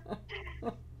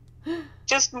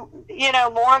 Just,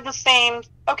 more of the same.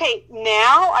 Okay,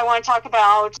 now I want to talk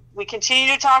about, we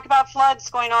continue to talk about floods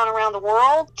going on around the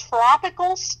world.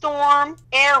 Tropical storm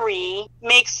Eri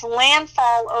makes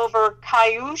landfall over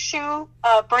Kyushu,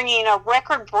 bringing a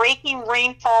record-breaking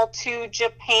rainfall to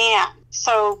Japan.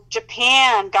 So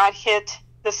Japan got hit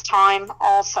this time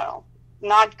also.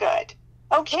 Not good.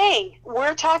 Okay,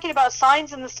 we're talking about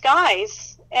signs in the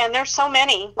skies, and there's so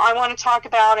many. I want to talk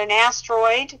about an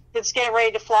asteroid that's getting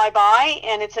ready to fly by,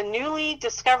 and it's a newly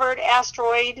discovered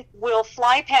asteroid. Will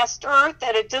fly past Earth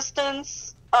at a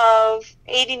distance of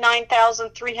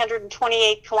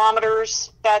 89,328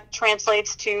 kilometers. That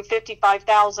translates to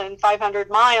 55,500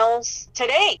 miles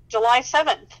today, July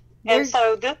 7th. And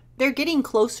so they're getting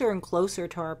closer and closer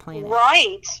to our planet.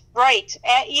 Right.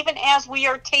 Even as we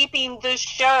are taping this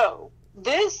show.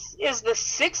 This is the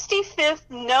 65th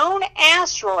known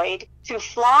asteroid to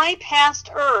fly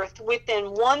past Earth within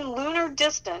one lunar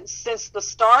distance since the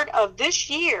start of this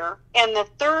year, and the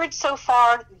third so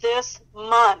far this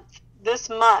month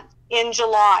in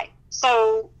July.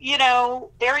 So,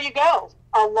 there you go.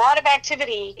 A lot of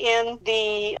activity in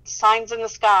the signs in the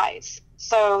skies.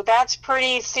 So that's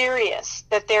pretty serious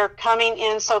that they're coming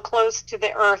in so close to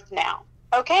the Earth now.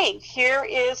 Okay, here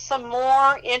is some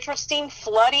more interesting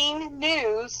flooding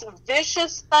news.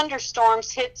 Vicious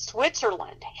thunderstorms hit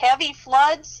Switzerland. Heavy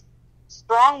floods,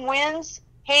 strong winds,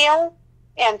 hail,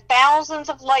 and thousands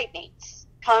of lightnings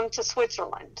come to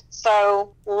Switzerland.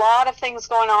 So a lot of things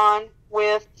going on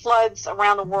with floods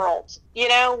around the world.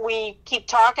 We keep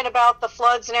talking about the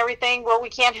floods and everything. Well, we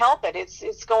can't help it.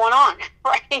 It's going on,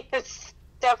 right? It's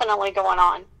definitely going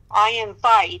on. I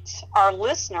invite our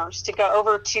listeners to go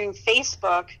over to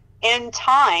Facebook End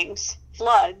Times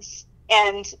Floods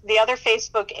and the other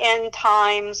Facebook End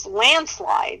Times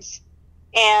Landslides.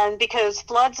 And because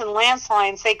floods and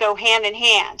landslides, they go hand in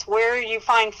hand. Where you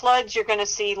find floods, you're going to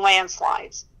see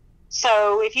landslides.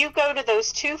 So if you go to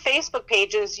those two Facebook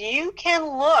pages, you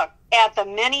can look at the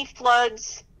many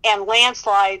floods and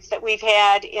landslides that we've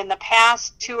had in the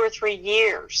past 2 or 3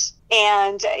 years.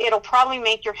 And it'll probably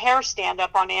make your hair stand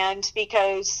up on end,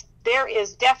 because there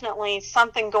is definitely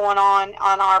something going on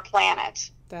our planet.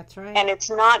 That's right. And it's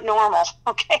not normal,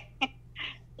 okay?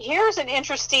 Here's an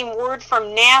interesting word from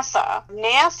NASA.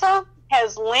 NASA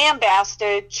has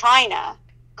lambasted China,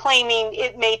 claiming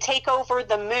it may take over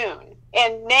the moon.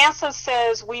 And NASA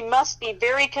says we must be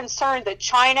very concerned that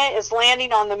China is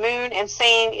landing on the moon and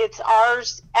saying it's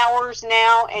ours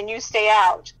now, and you stay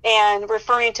out, and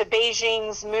referring to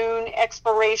Beijing's moon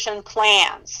exploration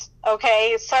plans.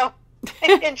 Okay, so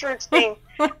interesting.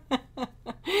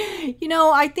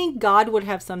 I think God would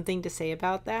have something to say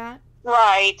about that.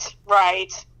 Right.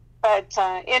 But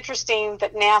interesting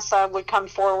that NASA would come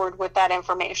forward with that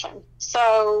information.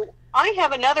 So I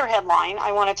have another headline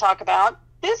I want to talk about.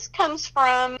 This comes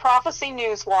from Prophecy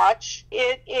Newswatch.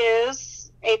 It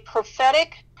is a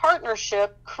prophetic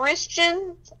partnership.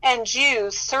 Christians and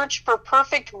Jews search for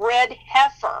perfect red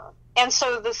heifer. And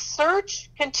so the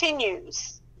search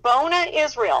continues. Bona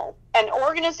Israel, an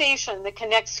organization that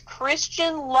connects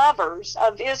Christian lovers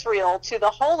of Israel to the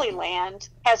Holy Land,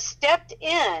 has stepped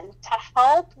in to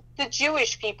help the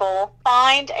Jewish people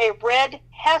find a red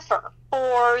heifer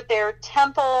for their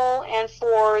temple and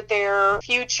for their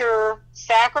future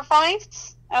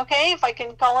sacrifice, okay, if I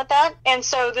can call it that. And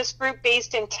so this group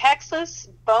based in Texas,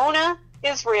 Bona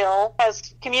Israel,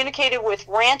 has communicated with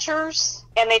ranchers,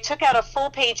 and they took out a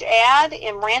full-page ad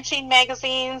in ranching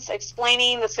magazines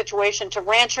explaining the situation to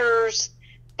ranchers.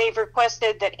 They've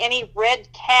requested that any red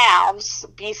calves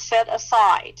be set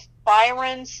aside.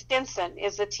 Byron Stinson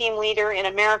is the team leader in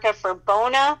America for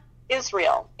Bona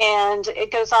Israel. And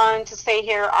it goes on to say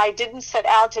here, I didn't set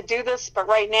out to do this, but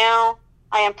right now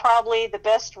I am probably the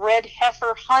best red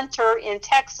heifer hunter in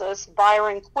Texas,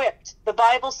 Byron quipped. The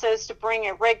Bible says to bring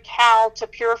a red cow to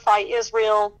purify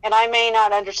Israel, and I may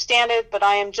not understand it, but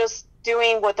I am just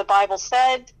doing what the Bible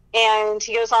said. And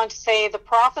he goes on to say the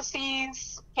prophecies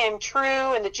came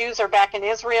true and the Jews are back in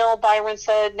Israel. Byron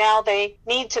said now they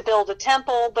need to build a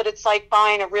temple, but it's like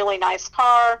buying a really nice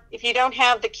car. If you don't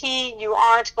have the key, you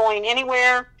aren't going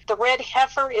anywhere. The red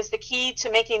heifer is the key to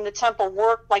making the temple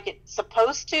work like it's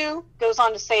supposed to. Goes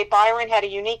on to say Byron had a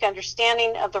unique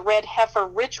understanding of the red heifer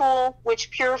ritual,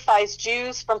 which purifies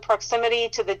Jews from proximity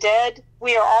to the dead.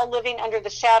 We are all living under the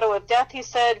shadow of death, he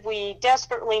said. We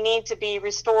desperately need to be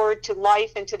restored to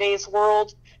life in today's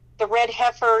world. The red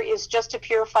heifer is just to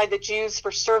purify the Jews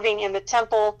for serving in the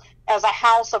temple as a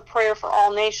house of prayer for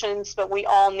all nations, but we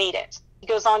all need it. He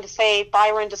goes on to say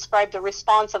Byron described the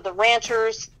response of the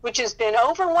ranchers, which has been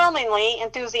overwhelmingly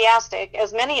enthusiastic,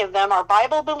 as many of them are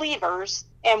Bible believers,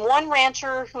 and one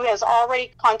rancher who has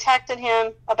already contacted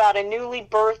him about a newly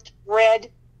birthed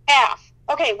red calf.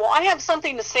 Okay, well, I have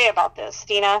something to say about this,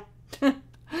 Dina.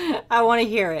 I want to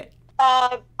hear it.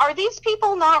 Are these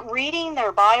people not reading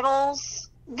their Bibles?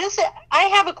 I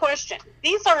have a question.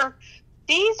 These are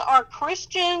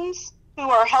Christians who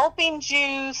are helping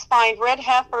Jews find red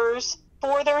heifers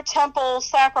for their temple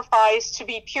sacrifice to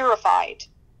be purified.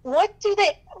 What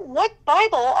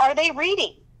Bible are they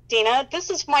reading, Dina? This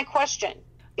is my question.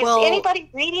 Is anybody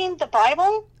reading the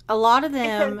Bible? A lot of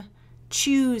them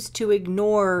choose to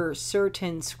ignore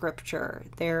certain scripture.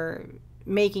 They're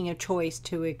making a choice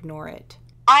to ignore it.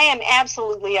 I am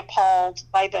absolutely appalled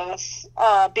by this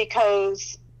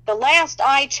because the last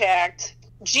I checked,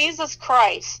 Jesus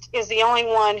Christ is the only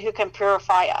one who can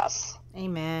purify us.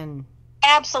 Amen.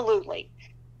 Absolutely.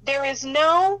 There is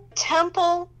no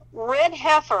temple red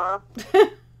heifer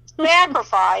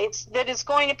sacrifice that is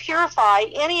going to purify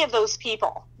any of those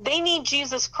people. They need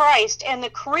Jesus Christ, and the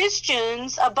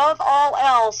Christians, above all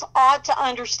else, ought to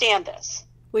understand this.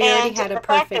 We already had a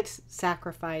perfect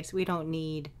sacrifice. They don't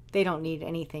need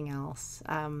anything else.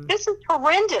 This is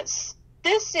horrendous.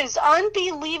 This is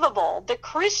unbelievable. The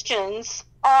Christians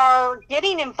are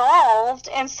getting involved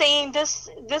and saying this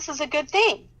is a good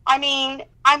thing. I mean,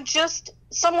 I'm just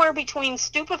somewhere between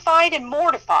stupefied and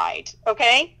mortified,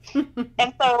 okay?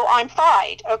 And so I'm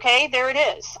fied, okay? There it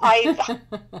is.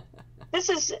 This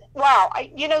is, wow.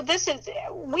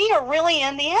 We are really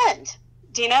in the end,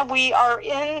 Dina. We are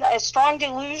in a strong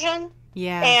delusion.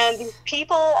 Yes. And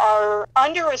people are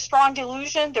under a strong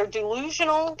delusion. They're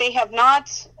delusional. They have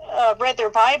not read their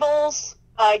Bibles.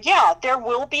 There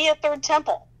will be a third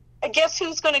temple. Guess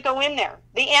who's going to go in there?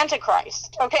 The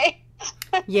Antichrist, okay?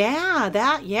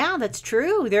 That's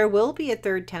true. There will be a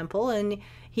third temple, and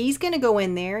he's going to go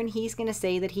in there, and he's going to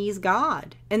say that he's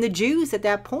God. And the Jews at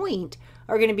that point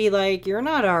are going to be like, you're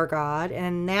not our God.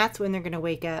 And that's when they're going to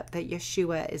wake up that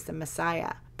Yeshua is the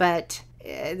Messiah. But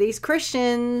these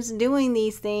Christians doing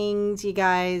these things, you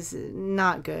guys,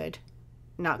 not good.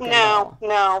 Not good at all.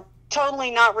 No.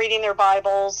 Totally not reading their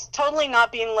Bibles, totally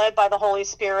not being led by the Holy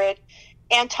Spirit,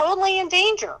 and totally in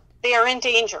danger. They are in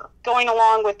danger. Going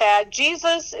along with that,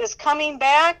 Jesus is coming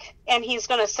back, and he's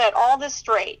going to set all this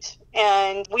straight.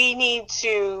 And we need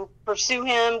to pursue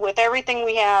him with everything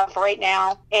we have right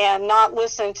now and not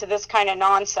listen to this kind of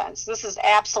nonsense. This is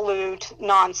absolute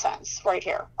nonsense right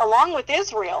here. Along with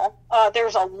Israel,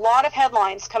 there's a lot of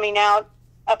headlines coming out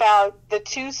about the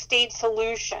two-state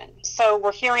solution. So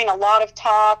we're hearing a lot of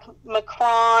talk.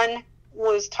 Macron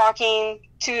was talking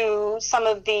to some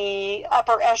of the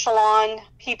upper echelon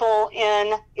people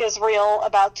in Israel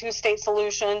about two-state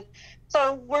solution.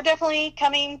 So we're definitely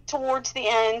coming towards the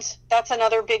end. That's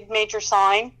another big major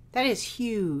sign. That is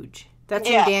huge. That's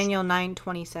in Daniel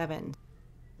 9:27.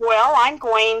 Well, I'm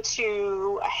going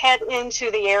to head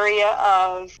into the area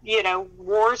of,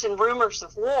 wars and rumors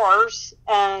of wars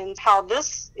and how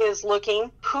this is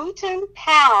looking. Putin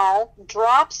Pal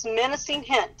drops menacing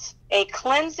hint. A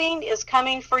cleansing is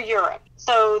coming for Europe.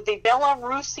 So the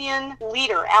Belarusian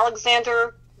leader,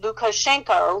 Alexander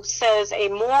Lukashenko, says a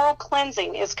moral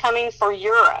cleansing is coming for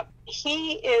Europe.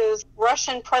 He is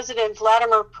Russian President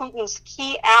Vladimir Putin's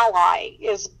key ally,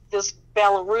 is this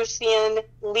Belarusian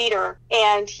leader,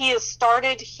 and he has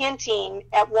started hinting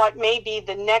at what may be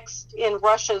the next in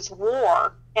Russia's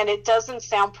war, and it doesn't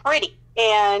sound pretty.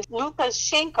 And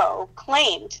Lukashenko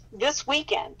claimed this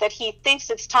weekend that he thinks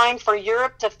it's time for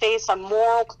Europe to face a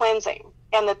moral cleansing.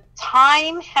 And the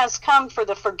time has come for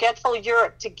the forgetful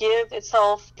Europe to give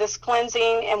itself this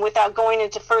cleansing, and without going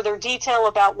into further detail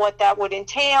about what that would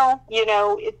entail,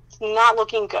 it's not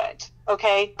looking good.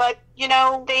 Okay, but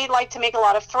they like to make a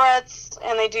lot of threats,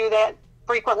 and they do that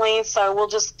frequently, so we'll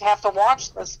just have to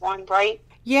watch this one, right?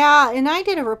 Yeah, and I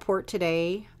did a report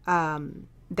today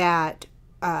that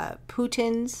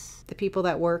Putin's, the people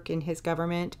that work in his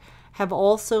government, have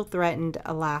also threatened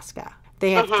Alaska.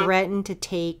 They have threatened to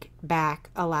take back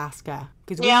Alaska.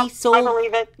 Because I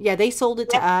believe it. Yeah, they sold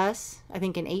it to us, I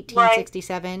think in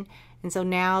 1867, right. And so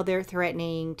now they're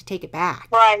threatening to take it back.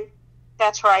 Right.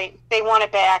 That's right. They want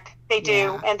it back. They do.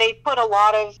 Yeah. And they put a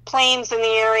lot of planes in the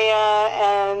area,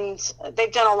 and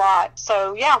they've done a lot.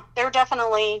 So, they're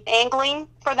definitely angling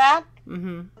for that.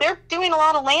 Mm-hmm. They're doing a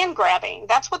lot of land grabbing.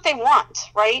 That's what they want,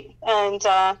 right? And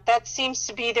that seems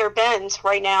to be their bend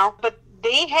right now. But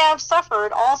they have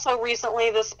suffered also recently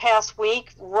this past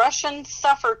week. Russians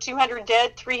suffered 200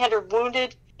 dead, 300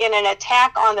 wounded in an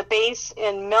attack on the base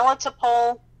in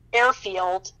Melitopol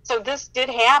airfield. So this did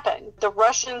happen. The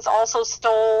Russians also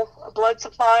stole blood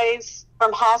supplies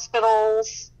from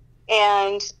hospitals,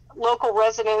 and local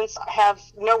residents have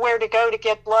nowhere to go to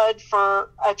get blood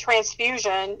for a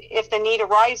transfusion if the need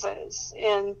arises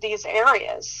in these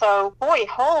areas. So, boy,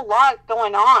 whole lot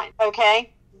going on,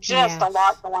 okay? Just a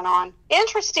lot going on.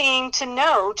 Interesting to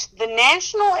note, the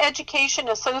National Education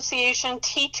Association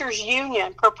Teachers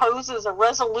Union proposes a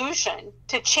resolution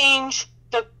to change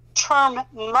the term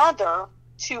mother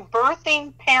to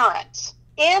birthing parent.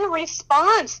 In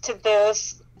response to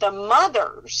this, the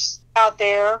mothers out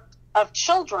there of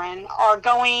children are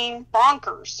going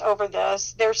bonkers over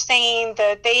this. They're saying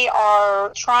that they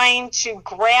are trying to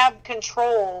grab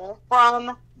control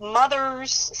from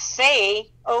mothers' say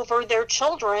over their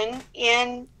children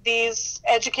in these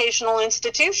educational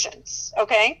institutions,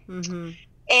 okay? Mm-hmm.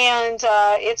 And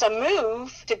it's a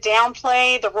move to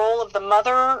downplay the role of the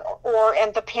mother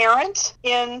and the parent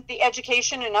in the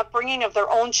education and upbringing of their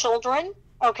own children,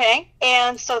 okay?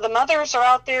 And so the mothers are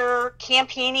out there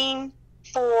campaigning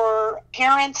for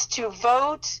parents to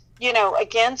vote,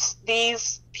 against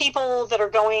these people that are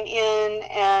going in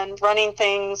and running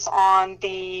things on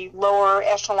the lower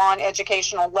echelon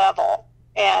educational level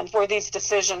and where these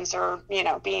decisions are,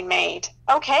 being made.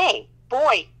 Okay,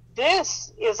 boy,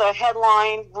 this is a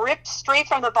headline ripped straight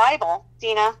from the Bible,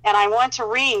 Dina, and I want to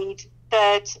read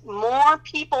that more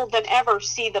people than ever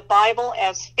see the Bible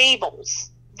as fables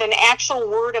than actual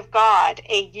Word of God,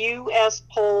 a U.S.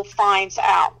 poll finds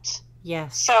out.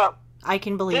 Yes, so I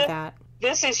can believe that.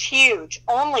 This is huge.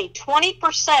 Only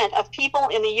 20% of people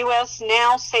in the U.S.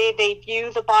 now say they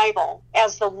view the Bible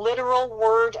as the literal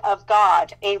Word of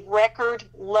God, a record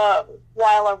low,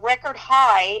 while a record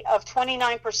high of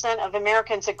 29% of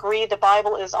Americans agree the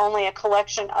Bible is only a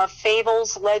collection of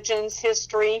fables, legends,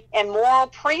 history, and moral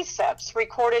precepts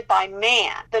recorded by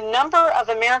man. The number of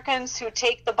Americans who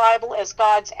take the Bible as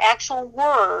God's actual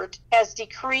Word has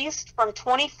decreased from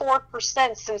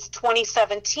 24% since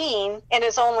 2017 and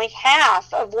is only half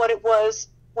of what it was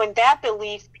when that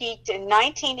belief peaked in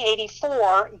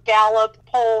 1984, Gallup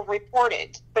poll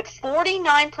reported. But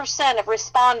 49% of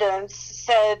respondents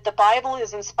said the Bible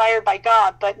is inspired by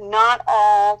God, but not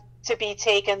all to be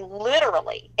taken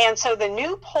literally. And so the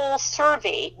new poll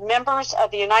surveyed members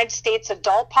of the United States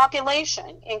adult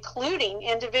population, including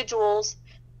individuals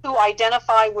who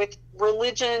identify with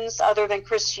religions other than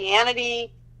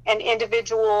Christianity, and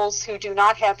individuals who do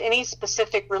not have any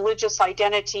specific religious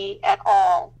identity at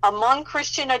all. Among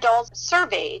Christian adults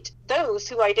surveyed, those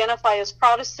who identify as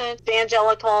Protestant,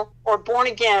 evangelical, or born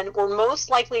again were most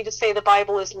likely to say the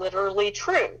Bible is literally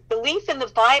true. Belief in the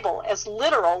Bible as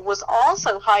literal was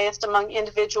also highest among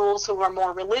individuals who are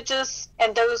more religious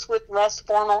and those with less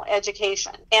formal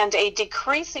education. And a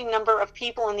decreasing number of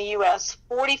people in the U.S.,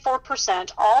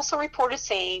 44%, also reported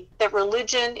saying that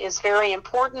religion is very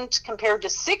important, compared to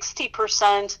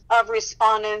 60% of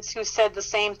respondents who said the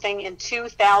same thing in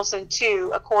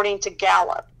 2002, according to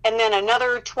Gallup. And then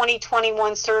another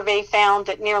 2021 survey found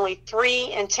that nearly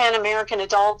 3 in 10 American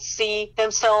adults see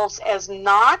themselves as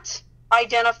not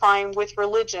identifying with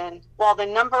religion, while the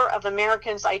number of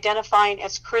Americans identifying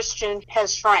as Christian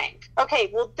has shrank. Okay,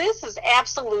 well, this is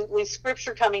absolutely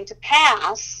Scripture coming to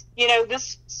pass.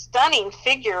 This stunning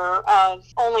figure of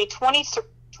only 20%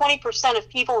 of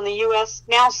people in the U.S.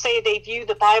 now say they view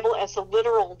the Bible as the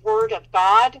literal Word of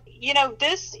God.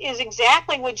 This is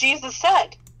exactly what Jesus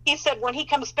said. He said, when he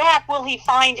comes back, will he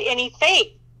find any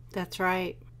faith? That's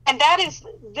right. And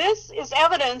this is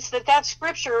evidence that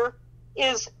Scripture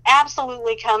is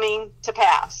absolutely coming to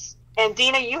pass. And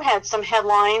Dina, you had some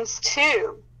headlines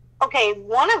too. Okay,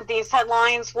 one of these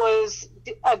headlines was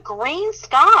a green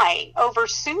sky over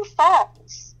Sioux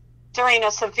Falls during a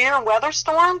severe weather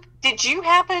storm. Did you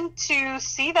happen to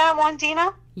see that one,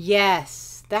 Dina?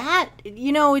 Yes.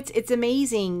 It's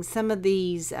amazing. Some of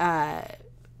these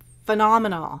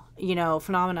phenomena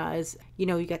is,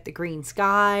 you got the green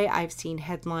sky. I've seen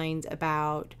headlines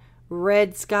about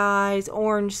red skies,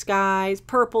 orange skies,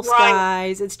 purple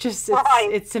skies. It's just,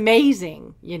 it's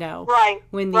amazing,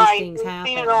 when these things happen.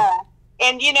 Seen it all.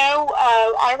 And,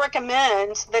 I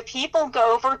recommend that people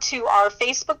go over to our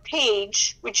Facebook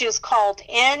page, which is called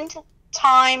End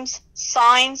Times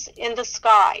Signs in the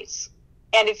Skies.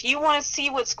 And if you want to see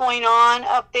what's going on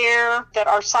up there that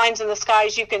are signs in the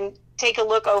skies, you can take a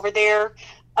look over there.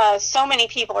 So many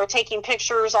people are taking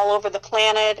pictures all over the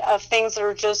planet of things that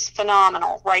are just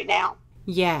phenomenal right now.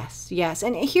 Yes.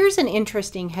 And here's an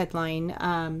interesting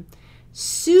headline.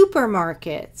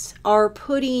 Supermarkets are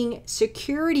putting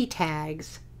security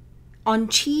tags on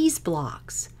cheese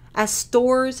blocks as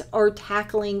stores are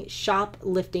tackling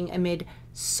shoplifting amid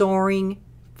soaring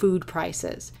food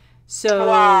prices. So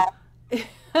wow.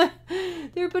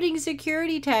 They're putting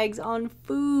security tags on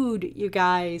food, you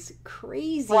guys.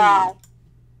 Crazy. Wow.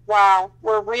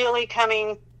 We're really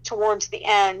coming towards the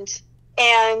end.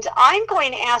 And I'm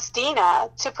going to ask Dina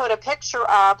to put a picture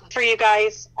up for you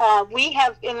guys. We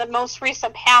have, in the most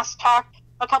recent past, talked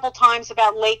a couple times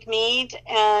about Lake Mead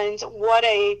and what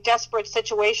a desperate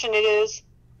situation it is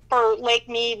for Lake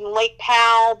Mead and Lake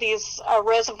Powell, these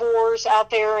reservoirs out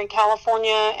there in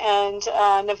California and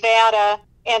Nevada,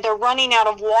 and they're running out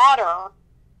of water,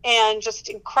 and just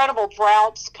incredible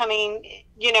droughts coming,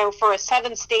 for a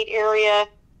 7-state area,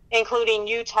 including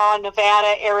Utah,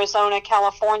 Nevada, Arizona,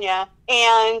 California.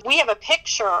 And we have a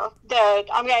picture that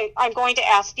I'm going to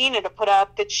ask Dina to put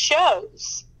up that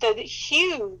shows the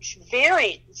huge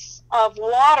variance of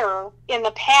water in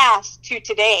the past to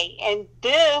today. And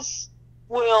this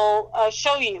will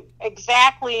show you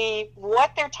exactly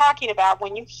what they're talking about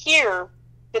when you hear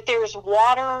that there's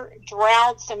water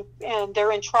droughts and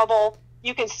they're in trouble.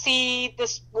 You can see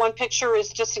this one picture is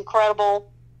just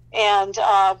incredible, and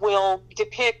will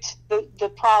depict the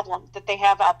problem that they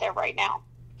have out there right now.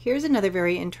 Here's another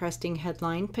very interesting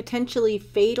headline: potentially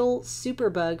fatal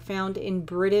superbug found in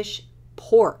British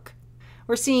pork.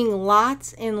 We're seeing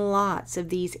lots and lots of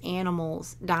these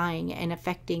animals dying and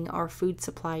affecting our food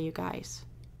supply, you guys.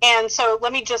 And so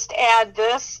let me just add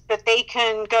this, that they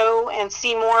can go and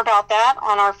see more about that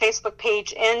on our Facebook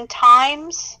page, End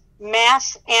Times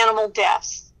Mass Animal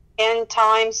Deaths. End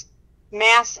Times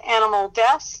Mass Animal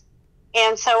Deaths.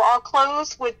 And so I'll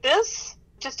close with this,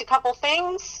 just a couple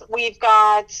things. We've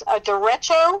got a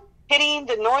derecho hitting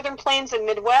the northern plains and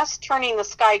Midwest, turning the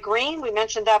sky green. We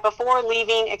mentioned that before,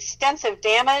 leaving extensive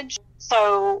damage.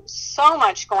 So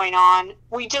much going on.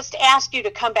 We just ask you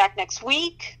to come back next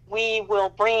week. We will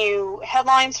bring you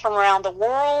headlines from around the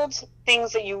world,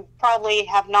 things that you probably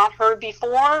have not heard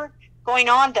before going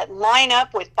on that line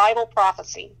up with Bible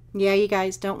prophecy. Yeah, you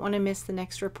guys don't want to miss the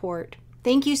next report.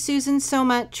 Thank you, Susan, so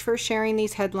much for sharing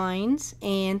these headlines.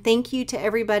 And thank you to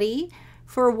everybody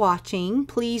for watching.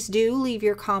 Please do leave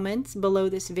your comments below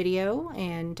this video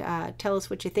and tell us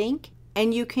what you think.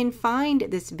 And you can find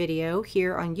this video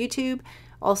here on YouTube,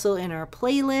 also in our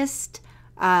playlist,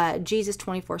 Jesus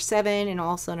 24/7, and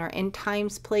also in our End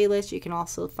Times playlist. You can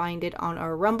also find it on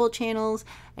our Rumble channels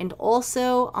and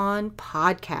also on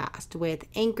podcast with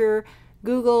Anchor,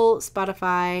 Google,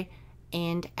 Spotify,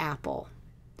 and Apple.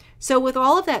 So with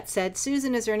all of that said,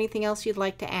 Susan, is there anything else you'd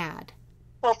like to add?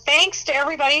 Well, thanks to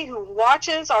everybody who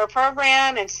watches our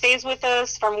program and stays with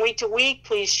us from week to week.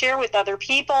 Please share with other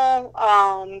people.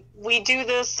 We do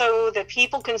this so that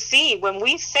people can see when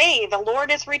we say the Lord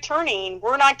is returning,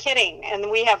 we're not kidding. And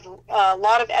we have a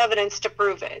lot of evidence to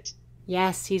prove it.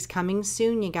 Yes, he's coming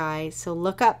soon, you guys. So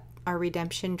look up, our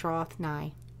redemption draweth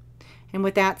nigh. And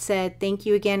with that said, thank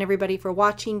you again, everybody, for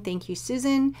watching. Thank you,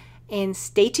 Susan. And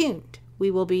stay tuned.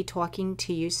 We will be talking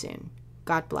to you soon.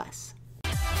 God bless.